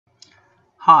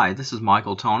Hi, this is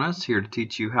Michael Tonis here to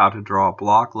teach you how to draw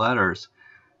block letters.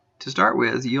 To start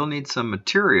with, you'll need some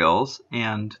materials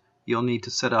and you'll need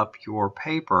to set up your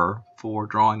paper for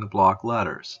drawing the block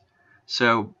letters.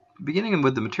 So beginning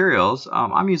with the materials,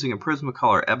 I'm using a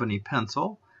Prismacolor ebony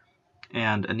pencil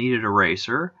and a kneaded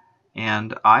eraser,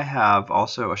 and I have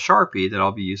also a Sharpie that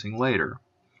I'll be using later.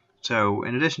 So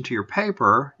in addition to your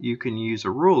paper, you can use a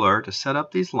ruler to set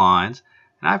up these lines,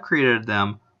 and I've created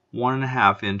them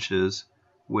 1.5 inches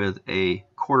with a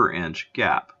 1/4 inch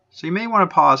gap. So you may want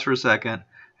to pause for a second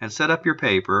and set up your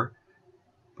paper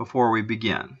before we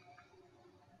begin.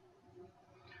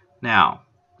 Now,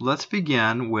 let's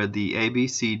begin with the A, B,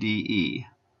 C, D, E.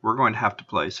 We're going to have to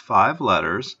place 5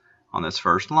 letters on this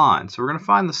first line. So we're going to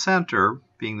find the center,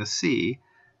 being the C,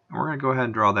 and we're going to go ahead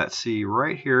and draw that C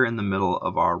right here in the middle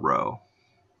of our row.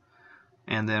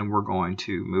 And then we're going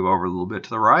to move over a little bit to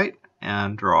the right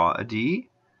and draw a D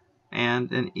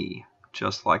and an E,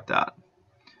 just like that.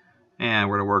 And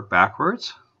we're going to work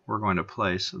backwards. We're going to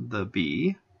place the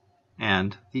B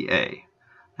and the A.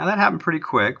 Now that happened pretty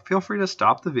quick. Feel free to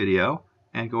stop the video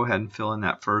and go ahead and fill in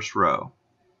that first row.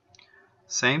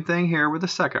 Same thing here with the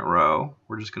second row.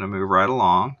 We're just going to move right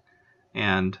along,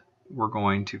 and we're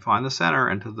going to find the center,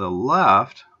 and to the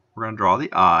left we're going to draw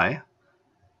the I.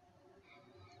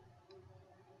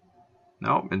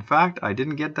 Nope, in fact I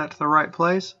didn't get that to the right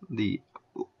place. The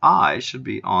I should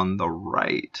be on the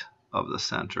right of the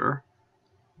center,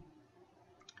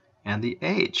 and the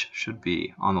H should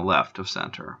be on the left of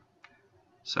center.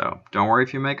 So don't worry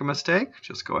if you make a mistake,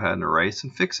 just go ahead and erase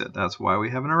and fix it. That's why we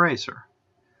have an eraser.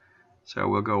 So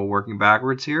we'll go working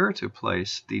backwards here to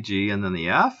place the G and then the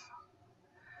F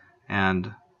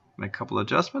and make a couple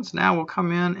adjustments. Now we'll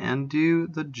come in and do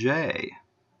the J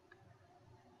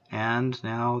and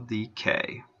now the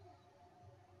K.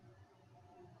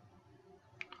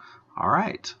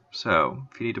 Alright, so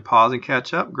if you need to pause and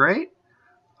catch up, great.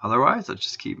 Otherwise, let's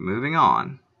just keep moving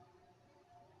on.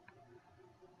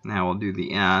 Now we'll do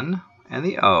the N and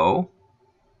the O.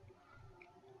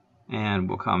 And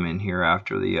we'll come in here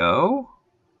after the O.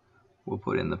 We'll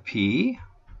put in the P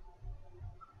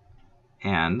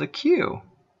and the Q.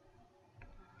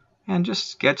 And just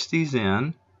sketch these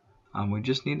in. We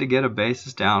just need to get a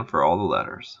basis down for all the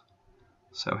letters.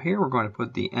 So here we're going to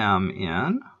put the M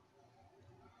in.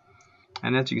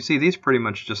 And as you can see, these pretty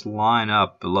much just line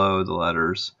up below the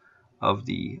letters of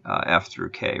the F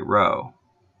through K row.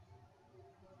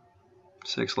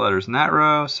 6 letters in that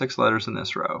row, 6 letters in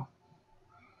this row.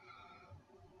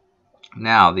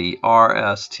 Now the R,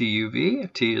 S, T, U, V.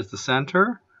 T is the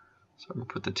center, so I'm going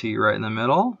to put the T right in the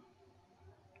middle.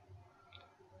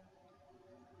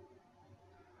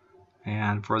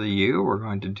 And for the U, we're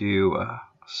going to do a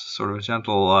sort of a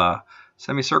gentle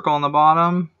semicircle on the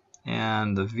bottom,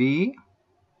 and the V.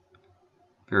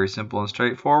 Very simple and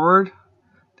straightforward.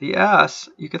 The S,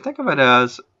 you can think of it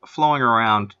as flowing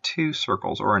around 2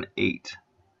 circles, or an 8.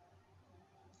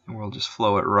 And we'll just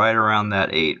flow it right around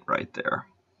that 8 right there.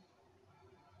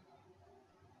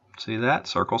 See that?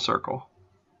 Circle, circle.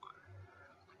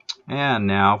 And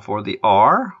now for the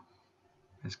R,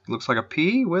 it looks like a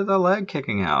P with a leg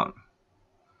kicking out.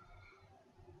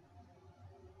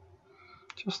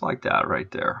 Just like that right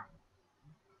there.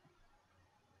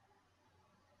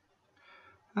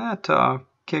 That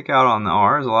kick out on the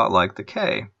R is a lot like the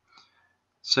K.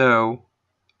 So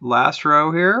last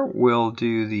row here, we'll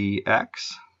do the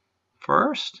X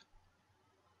first,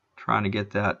 trying to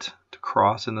get that to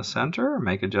cross in the center,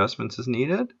 make adjustments as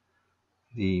needed.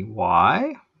 The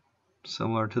Y,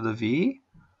 similar to the V.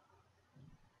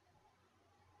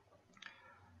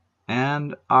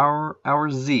 And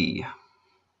our Z.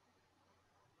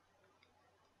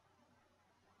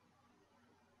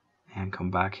 And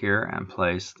come back here and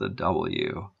place the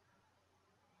W.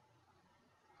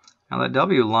 Now that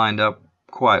W lined up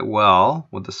quite well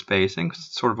with the spacing, because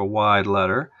it's sort of a wide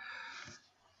letter.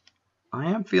 I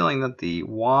am feeling that the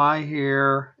Y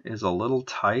here is a little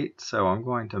tight, so I'm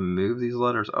going to move these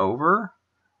letters over.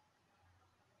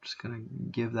 Just going to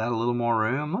give that a little more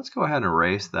room. Let's go ahead and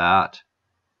erase that.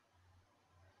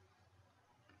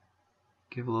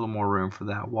 Give a little more room for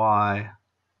that Y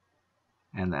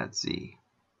and that Z.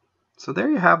 So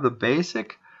there you have the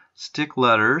basic stick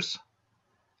letters,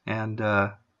 and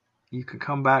you can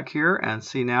come back here and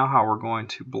see now how we're going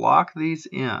to block these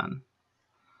in.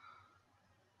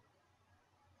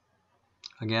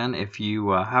 Again, if you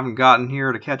haven't gotten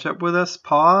here to catch up with us,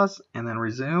 pause and then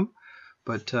resume.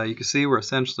 But you can see we're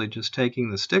essentially just taking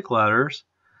the stick letters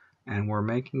and we're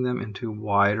making them into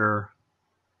wider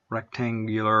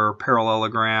rectangular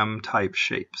parallelogram type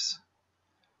shapes.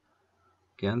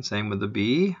 Again, same with the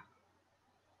B.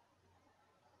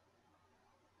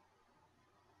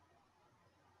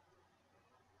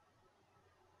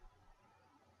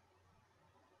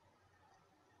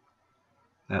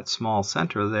 that small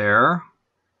center there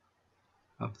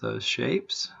of those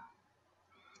shapes.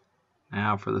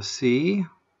 Now for the C,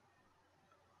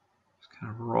 just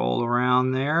kind of roll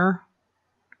around there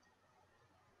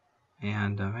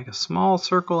and make a small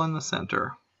circle in the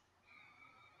center.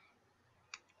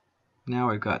 Now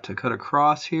we've got to cut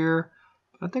across here.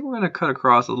 But I think we're going to cut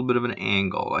across a little bit of an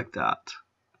angle like that,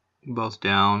 both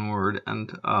downward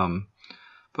and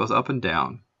both up and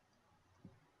down.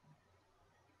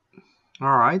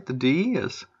 Alright, the D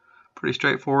is pretty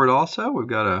straightforward also. We've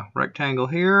got a rectangle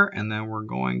here, and then we're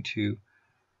going to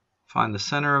find the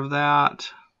center of that.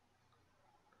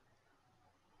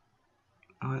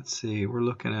 Let's see, we're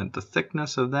looking at the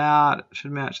thickness of that. It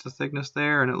should match the thickness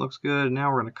there, and it looks good. And now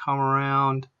we're going to come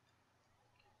around,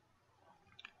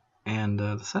 and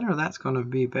the center of that's going to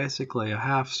be basically a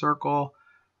half circle,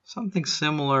 something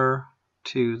similar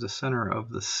to the center of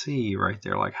the C right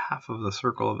there, like half of the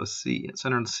circle of a C,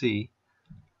 center of the C.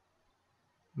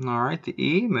 Alright, the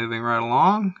E, moving right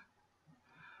along.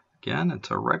 Again,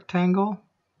 it's a rectangle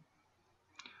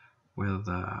with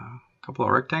a couple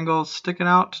of rectangles sticking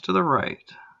out to the right.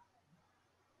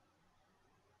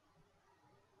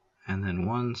 And then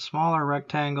one smaller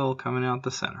rectangle coming out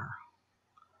the center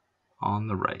on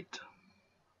the right.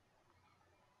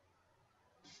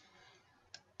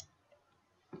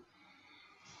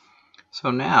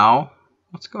 So now,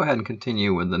 let's go ahead and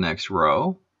continue with the next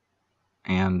row.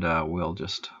 And we'll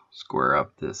just square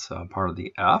up this part of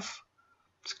the F.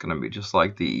 It's going to be just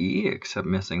like the E, except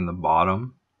missing the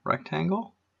bottom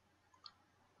rectangle.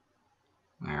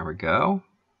 There we go.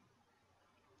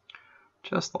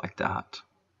 Just like that.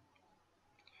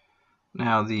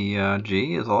 Now the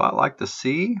G is a lot like the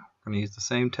C. We're going to use the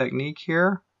same technique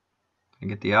here. To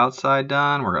get the outside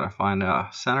done, we're going to find a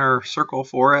center circle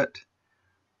for it.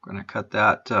 We're going to cut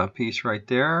that piece right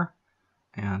there.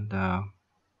 And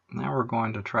now we're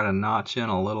going to try to notch in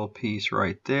a little piece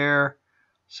right there.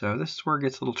 So this is where it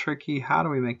gets a little tricky. How do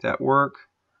we make that work?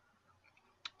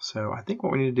 So I think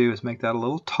what we need to do is make that a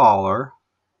little taller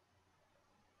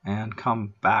and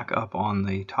come back up on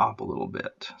the top a little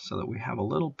bit so that we have a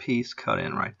little piece cut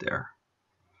in right there.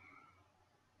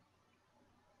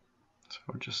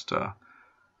 So just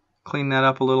clean that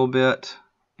up a little bit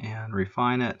and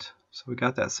refine it. So we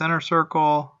got that center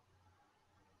circle.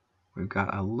 We've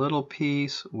got a little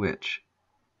piece which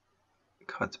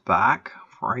cuts back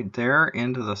right there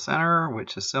into the center,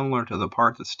 which is similar to the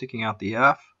part that's sticking out the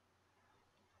F.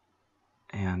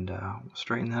 And we'll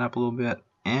straighten that up a little bit,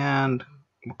 and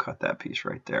we'll cut that piece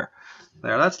right there.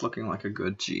 There, that's looking like a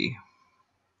good G.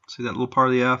 See that little part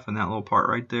of the F and that little part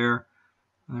right there?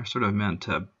 And they're sort of meant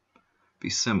to be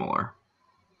similar.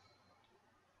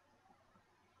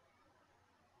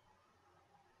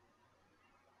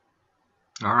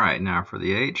 Alright, now for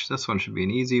the H, this one should be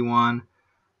an easy one.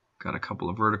 Got a couple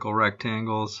of vertical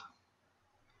rectangles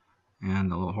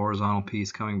and a little horizontal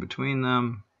piece coming between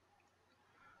them.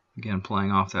 Again,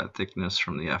 playing off that thickness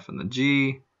from the F and the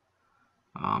G.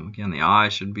 Again, the I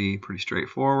should be pretty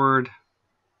straightforward.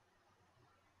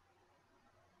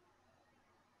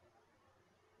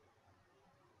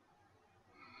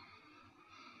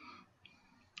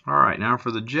 Alright, now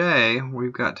for the J,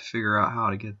 we've got to figure out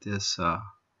how to get this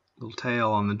little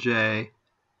tail on the J.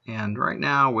 And right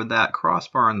now, with that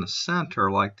crossbar in the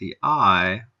center, like the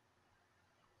I,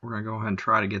 we're going to go ahead and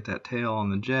try to get that tail on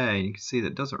the J. You can see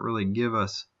that doesn't really give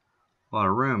us a lot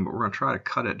of room, but we're going to try to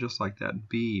cut it just like that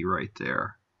B right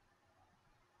there.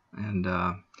 And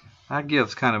that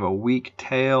gives kind of a weak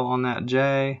tail on that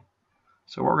J.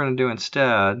 So what we're going to do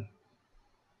instead,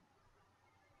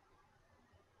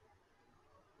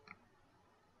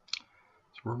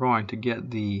 so we're going to get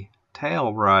the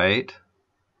tail right,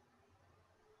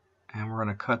 and we're going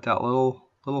to cut that little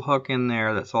hook in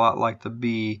there that's a lot like the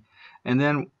B, and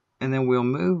then we'll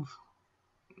move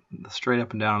the straight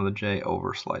up and down of the J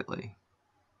over slightly.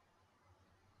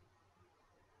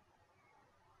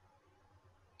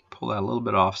 Pull that a little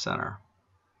bit off center.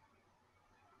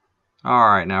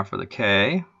 Alright, now for the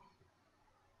K.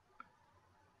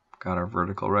 Got our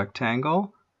vertical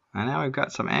rectangle. And now we've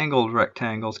got some angled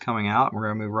rectangles coming out. We're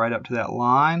going to move right up to that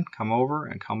line, come over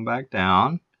and come back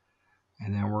down.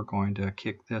 And then we're going to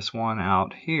kick this one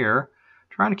out here,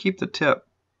 trying to keep the tip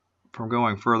from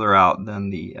going further out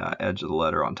than the edge of the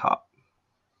letter on top.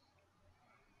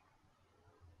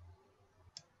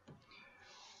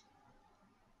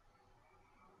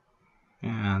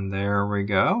 And there we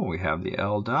go. We have the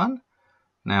L done.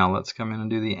 Now let's come in and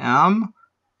do the M.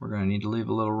 We're going to need to leave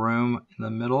a little room in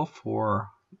the middle for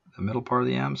the middle part of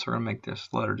the M. So we're going to make this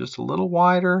letter just a little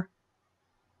wider.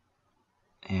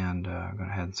 And I'm going to go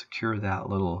ahead and secure that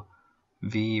little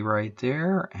V right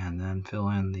there, and then fill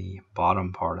in the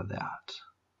bottom part of that.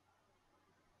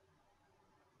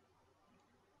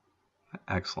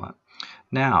 Excellent.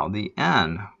 Now the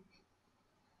N.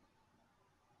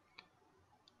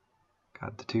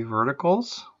 Got the two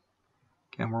verticals.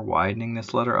 Again, we're widening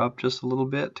this letter up just a little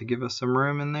bit to give us some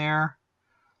room in there.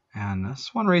 And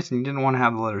that's one reason you didn't want to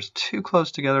have the letters too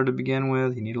close together to begin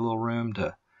with. You need a little room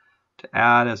to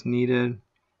add as needed.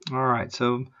 Alright,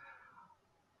 so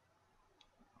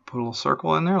put a little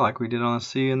circle in there like we did on the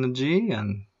C and the G,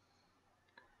 and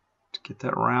to get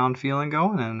that round feeling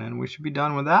going, and then we should be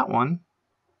done with that one.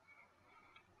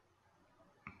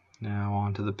 Now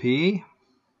on to the P.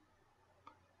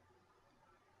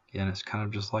 Again, it's kind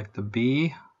of just like the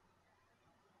B.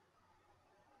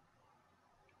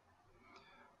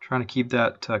 Trying to keep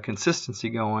that consistency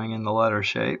going in the letter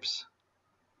shapes.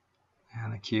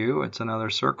 And the Q, it's another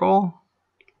circle,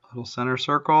 little center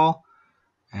circle.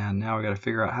 And now we got to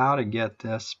figure out how to get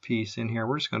this piece in here.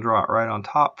 We're just going to draw it right on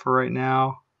top for right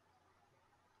now.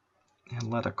 And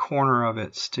let a corner of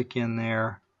it stick in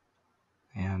there.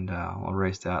 And I'll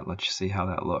erase that and let you see how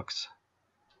that looks.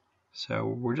 So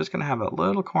we're just going to have that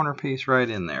little corner piece right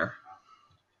in there.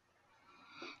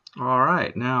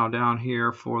 Alright, now down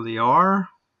here for the R.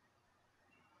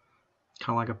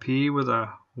 Kind of like a P with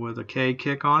a K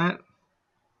kick on it.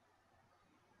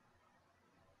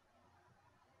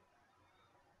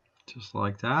 Just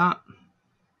like that.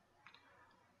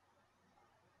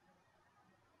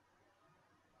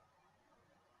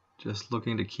 Just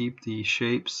looking to keep the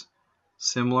shapes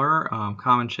similar,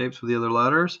 common shapes with the other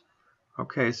letters.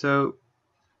 Okay, so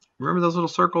remember those little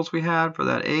circles we had for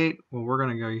that 8? Well, we're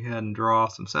going to go ahead and draw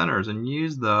some centers and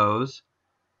use those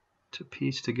to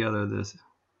piece together this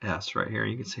S right here.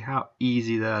 You can see how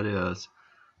easy that is,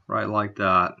 right like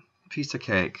that. Piece of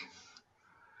cake.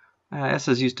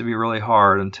 S's used to be really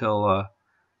hard until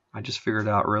I just figured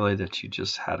out really that you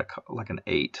just had like an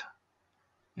 8,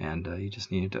 and you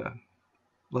just needed to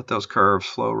let those curves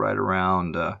flow right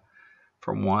around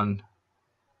from one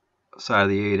side of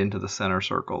the 8 into the center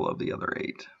circle of the other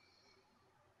 8.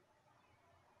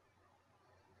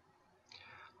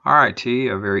 Alright, T,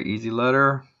 a very easy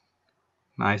letter.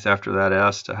 Nice after that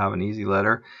S to have an easy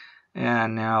letter.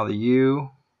 And now the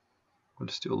U, we'll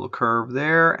just do a little curve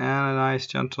there and a nice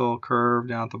gentle curve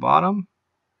down at the bottom.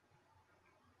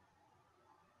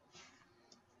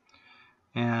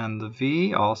 And the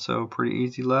V, also a pretty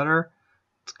easy letter.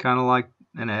 It's kind of like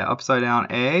an upside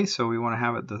down A, so we want to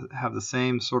have it have the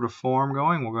same sort of form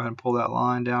going. We'll go ahead and pull that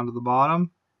line down to the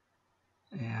bottom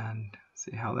and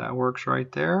see how that works right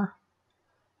there.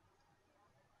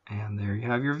 And there you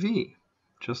have your V,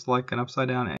 just like an upside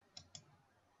down A.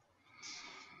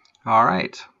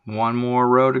 Alright, one more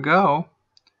row to go.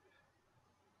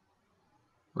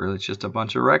 Really, it's just a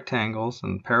bunch of rectangles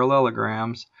and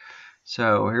parallelograms.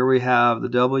 So here we have the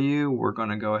W. We're going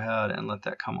to go ahead and let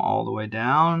that come all the way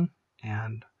down.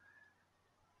 And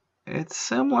it's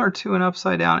similar to an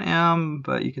upside down M,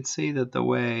 but you can see that the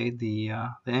way the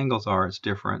angles are, it's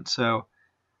different. So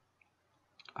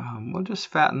we'll just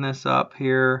fatten this up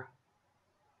here,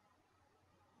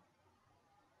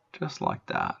 just like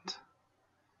that.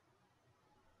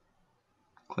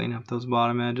 Clean up those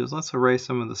bottom edges. Let's erase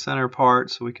some of the center part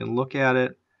so we can look at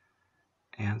it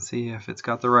and see if it's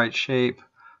got the right shape.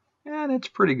 And it's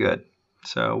pretty good.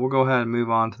 So we'll go ahead and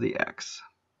move on to the X.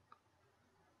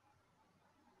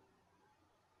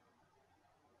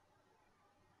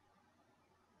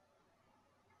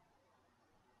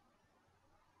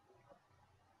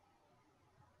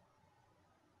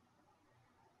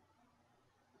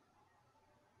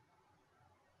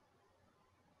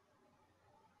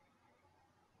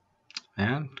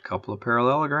 And a couple of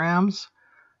parallelograms.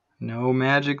 No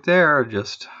magic there,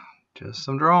 just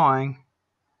some drawing.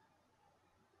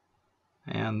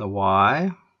 And the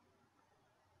Y,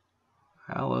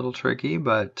 a little tricky,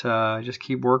 but just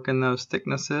keep working those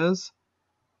thicknesses.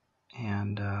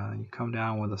 And you come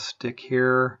down with a stick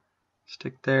here,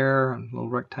 stick there, and a little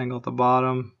rectangle at the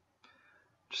bottom.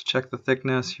 Just check the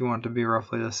thickness. You want it to be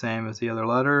roughly the same as the other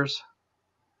letters.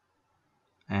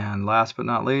 And last but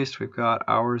not least, we've got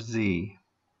our Z.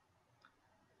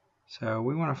 So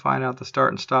we want to find out the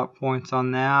start and stop points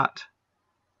on that.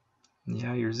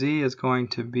 Yeah, your Z is going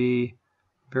to be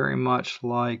very much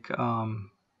like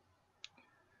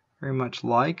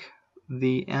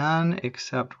the N,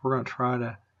 except we're going to try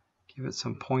to give it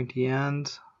some pointy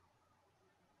ends.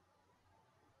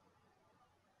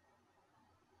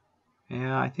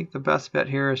 Yeah, I think the best bet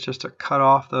here is just to cut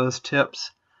off those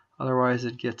tips. Otherwise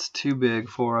it gets too big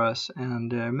for us,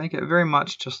 and make it very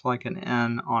much just like an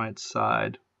N on its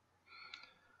side.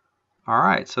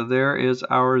 Alright, so there is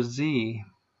our Z.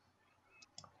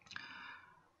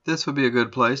 This would be a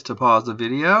good place to pause the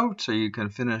video so you can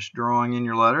finish drawing in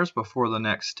your letters before the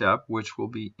next step, which will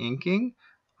be inking.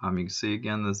 You can see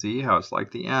again the Z, how it's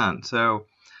like the N. So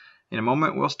in a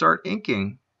moment we'll start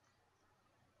inking.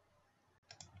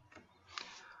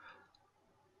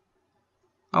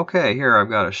 Okay, here I've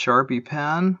got a Sharpie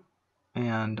pen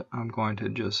and I'm going to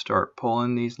just start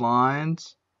pulling these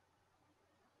lines.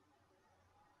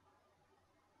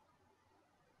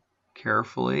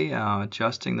 Carefully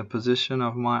adjusting the position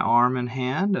of my arm and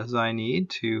hand as I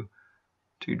need to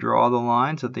draw the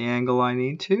lines at the angle I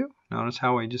need to. Notice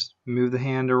how I just move the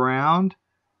hand around.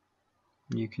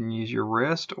 You can use your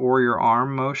wrist or your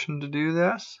arm motion to do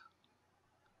this.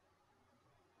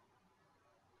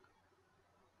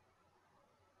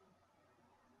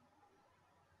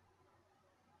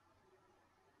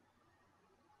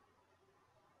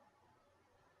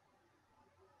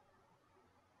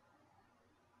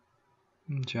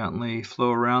 Gently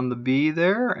flow around the B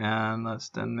there, and let's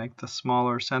then make the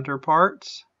smaller center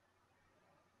parts.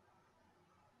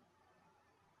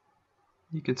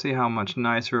 You can see how much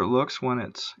nicer it looks when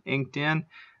it's inked in,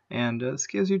 and this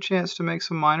gives you a chance to make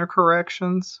some minor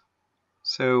corrections.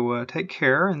 So take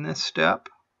care in this step.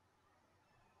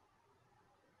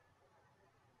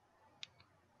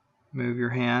 Move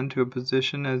your hand to a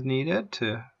position as needed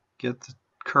to get the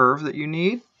curve that you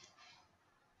need.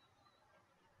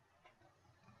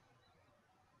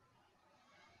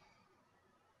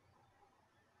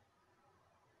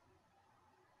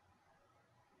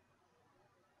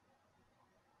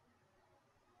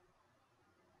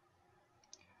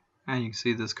 And you can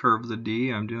see this curve of the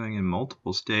D I'm doing in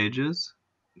multiple stages,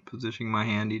 positioning my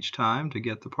hand each time to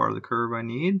get the part of the curve I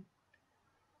need.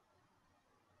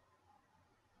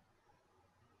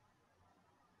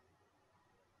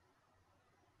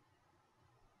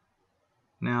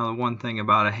 Now the one thing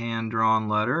about a hand-drawn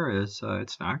letter is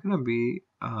it's not going to be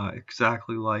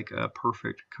exactly like a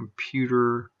perfect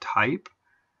computer type,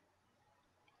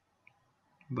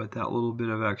 but that little bit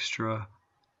of extra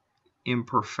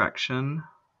imperfection,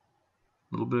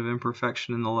 a little bit of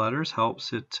imperfection in the letters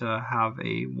helps it have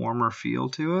a warmer feel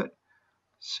to it.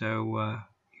 So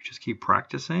you just keep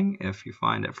practicing. If you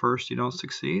find at first you don't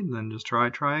succeed, then just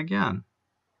try again.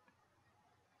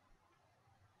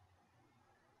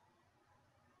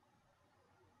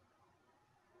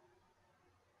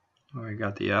 We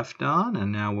got the F done,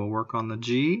 and now we'll work on the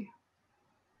G.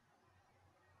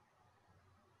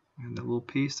 And the little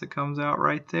piece that comes out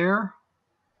right there.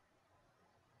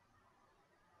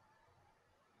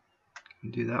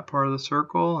 Do that part of the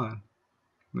circle and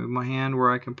move my hand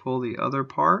where I can pull the other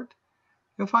part.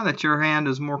 You'll find that your hand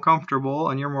is more comfortable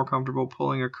and you're more comfortable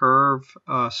pulling a curve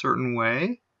a certain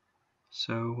way.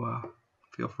 So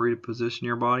feel free to position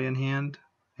your body and hand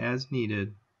as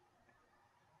needed.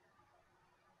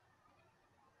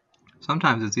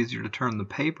 Sometimes it's easier to turn the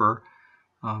paper,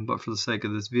 but for the sake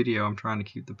of this video I'm trying to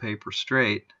keep the paper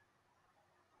straight.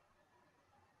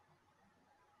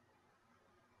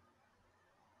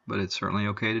 But it's certainly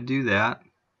okay to do that.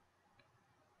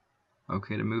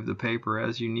 Okay to move the paper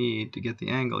as you need to get the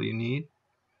angle you need.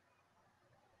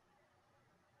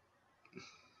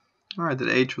 Alright, that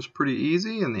H was pretty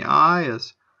easy, and the I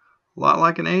is a lot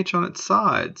like an H on its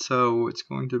side, so it's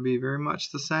going to be very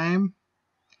much the same.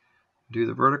 Do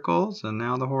the verticals and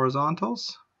now the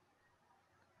horizontals.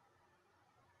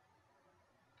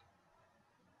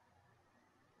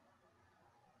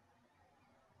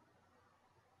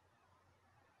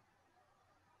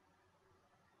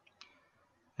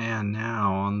 And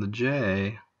now on the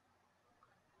J,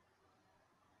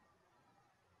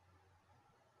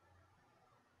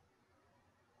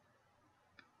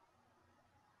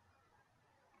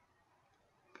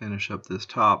 finish up this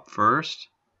top first.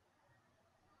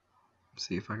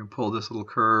 See if I can pull this little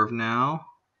curve now.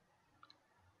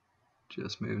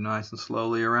 Just move nice and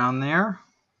slowly around there.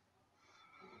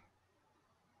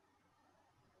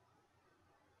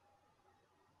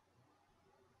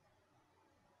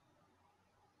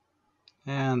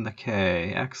 And the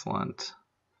K, excellent.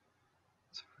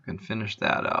 So if we can finish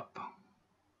that up.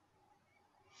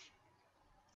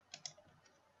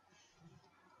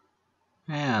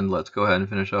 And let's go ahead and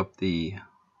finish up the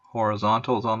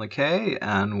horizontals on the K,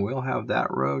 and we'll have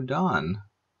that row done.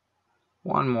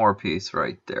 One more piece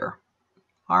right there.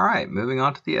 Alright, moving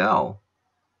on to the L.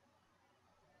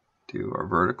 Do our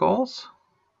verticals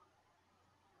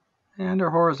and our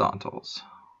horizontals.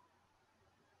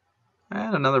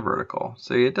 And another vertical.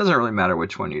 See, it doesn't really matter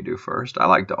which one you do first. I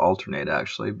like to alternate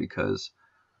actually because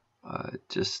it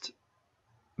just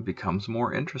becomes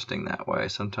more interesting that way.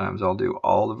 Sometimes I'll do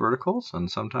all the verticals,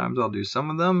 and sometimes I'll do some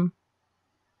of them.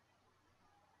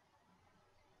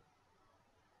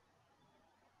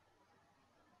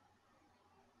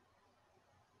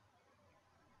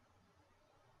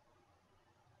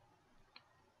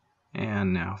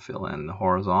 And now fill in the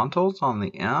horizontals on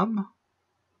the M.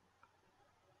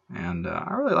 And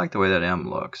I really like the way that M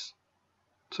looks.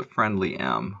 It's a friendly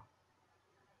M.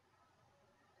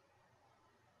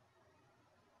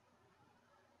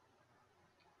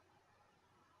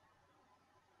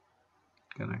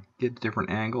 Gonna get a different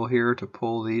angle here to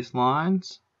pull these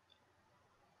lines.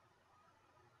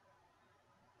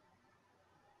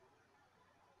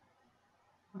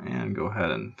 And go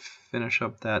ahead and finish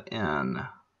up that N.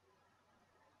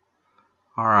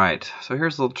 Alright, so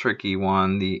here's a little tricky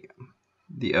one, the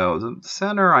O. The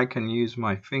center, I can use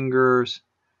my fingers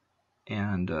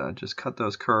and just cut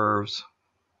those curves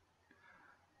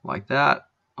like that.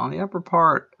 On the upper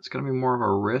part, it's going to be more of a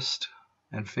wrist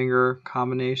and finger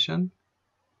combination.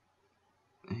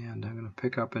 And I'm going to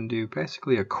pick up and do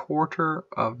basically a quarter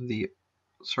of the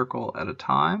circle at a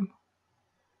time.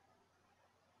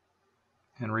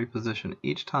 And reposition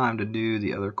each time to do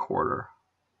the other quarter.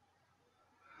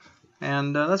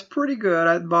 And that's pretty good.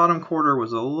 That bottom quarter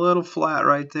was a little flat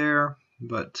right there,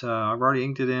 but I've already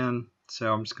inked it in,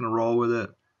 so I'm just going to roll with it.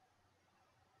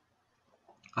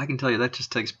 I can tell you that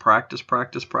just takes practice,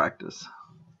 practice, practice.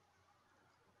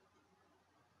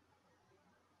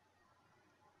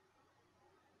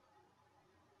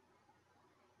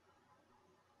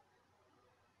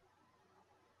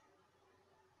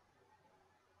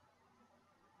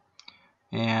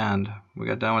 And we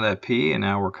got done with that P, and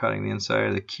now we're cutting the inside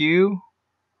of the Q.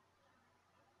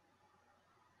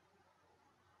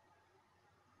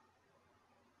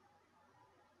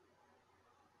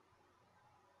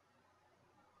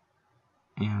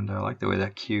 And I like the way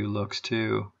that Q looks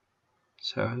too.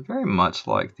 So it's very much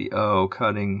like the O,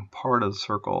 cutting part of the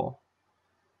circle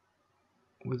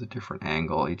with a different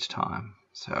angle each time.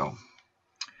 So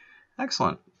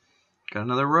excellent. Got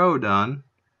another row done.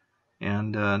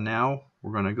 And now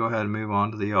we're going to go ahead and move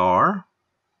on to the R.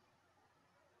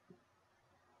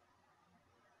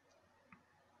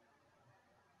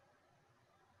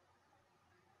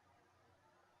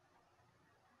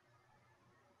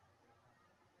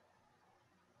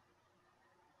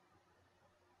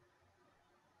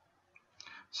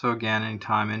 So again,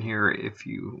 anytime in here, if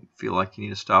you feel like you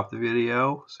need to stop the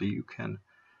video so you can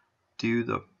do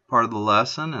the part of the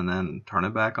lesson and then turn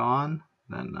it back on,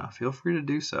 then feel free to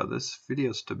do so. This video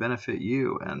is to benefit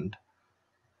you, and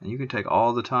you can take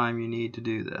all the time you need to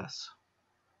do this.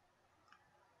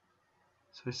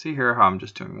 So you see here how I'm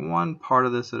just doing one part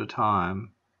of this at a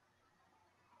time.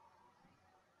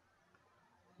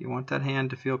 You want that hand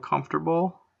to feel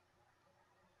comfortable.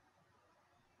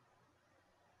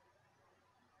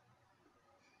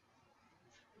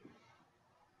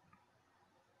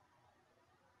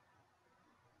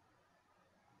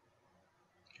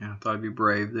 And I thought I'd be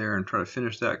brave there and try to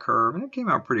finish that curve, and it came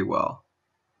out pretty well.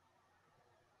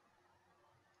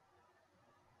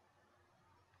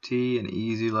 T, an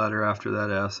easy letter after that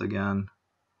S again.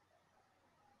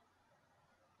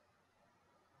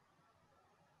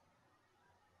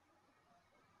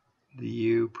 The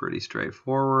U, pretty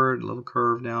straightforward, little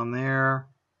curve down there.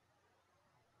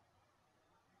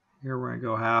 Here we're going to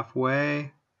go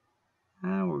halfway,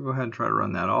 and we'll go ahead and try to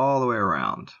run that all the way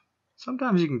around.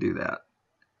 Sometimes you can do that.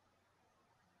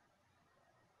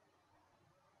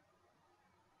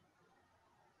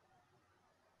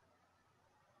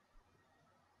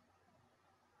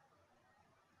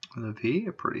 The P,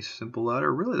 a pretty simple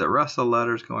letter. Really, the rest of the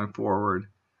letters going forward,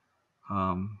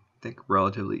 I think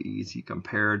relatively easy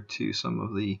compared to some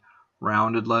of the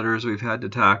rounded letters we've had to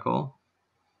tackle.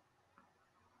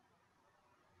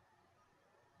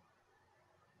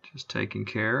 Just taking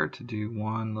care to do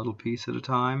one little piece at a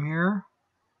time here.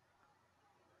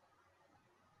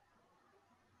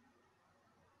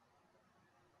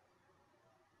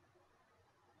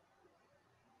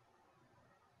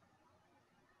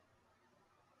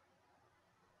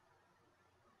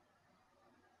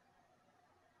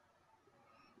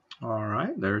 All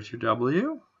right, there's your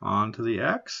W. On to the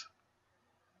X.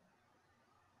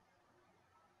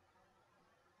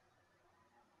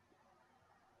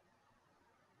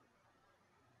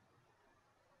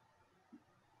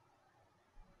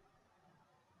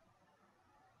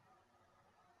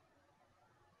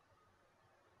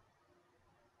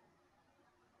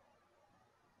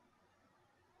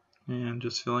 And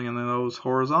just filling in those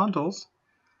horizontals.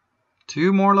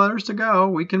 2 more letters to go.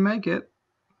 We can make it.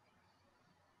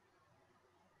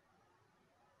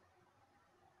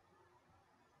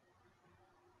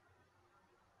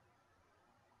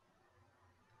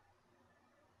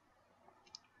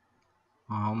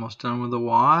 Almost done with the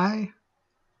Y.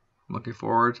 Looking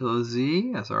forward to the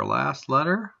Z as our last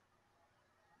letter.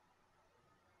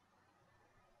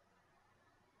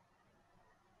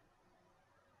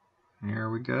 Here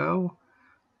we go.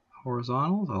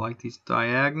 Horizontals. I like these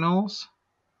diagonals.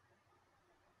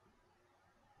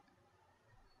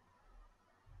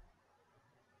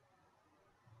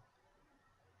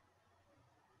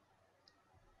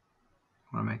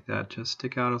 I want to make that just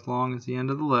stick out as long as the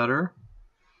end of the letter.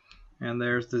 And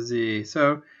there's the Z.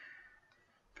 So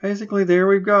basically there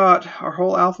we've got our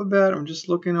whole alphabet. I'm just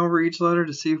looking over each letter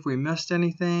to see if we missed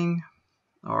anything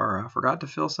or forgot to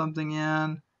fill something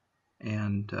in,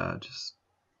 and just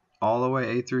all the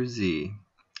way A through Z.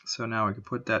 So now we can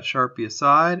put that Sharpie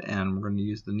aside, and we're going to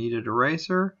use the kneaded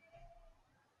eraser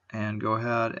and go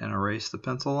ahead and erase the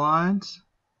pencil lines.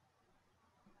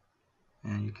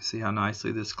 And you can see how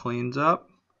nicely this cleans up.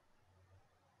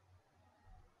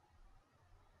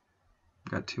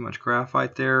 Got too much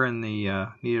graphite there in the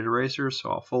kneaded eraser,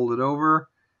 so I'll fold it over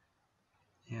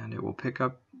and it will pick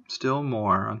up still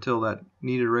more until that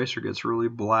kneaded eraser gets really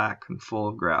black and full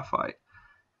of graphite.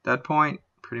 At that point,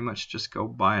 pretty much just go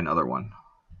buy another one.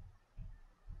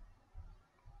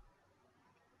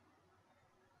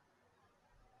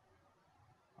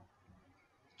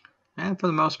 And for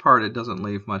the most part, it doesn't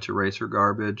leave much eraser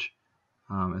garbage.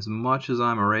 As much as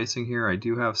I'm erasing here, I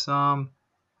do have some.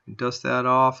 Dust that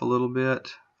off a little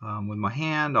bit with my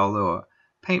hand, although a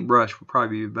paintbrush would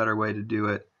probably be a better way to do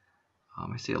it.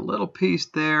 I see a little piece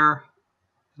there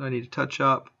that I need to touch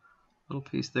up, a little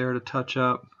piece there to touch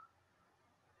up,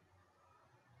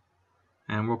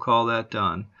 and we'll call that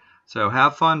done. So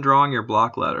have fun drawing your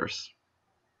block letters.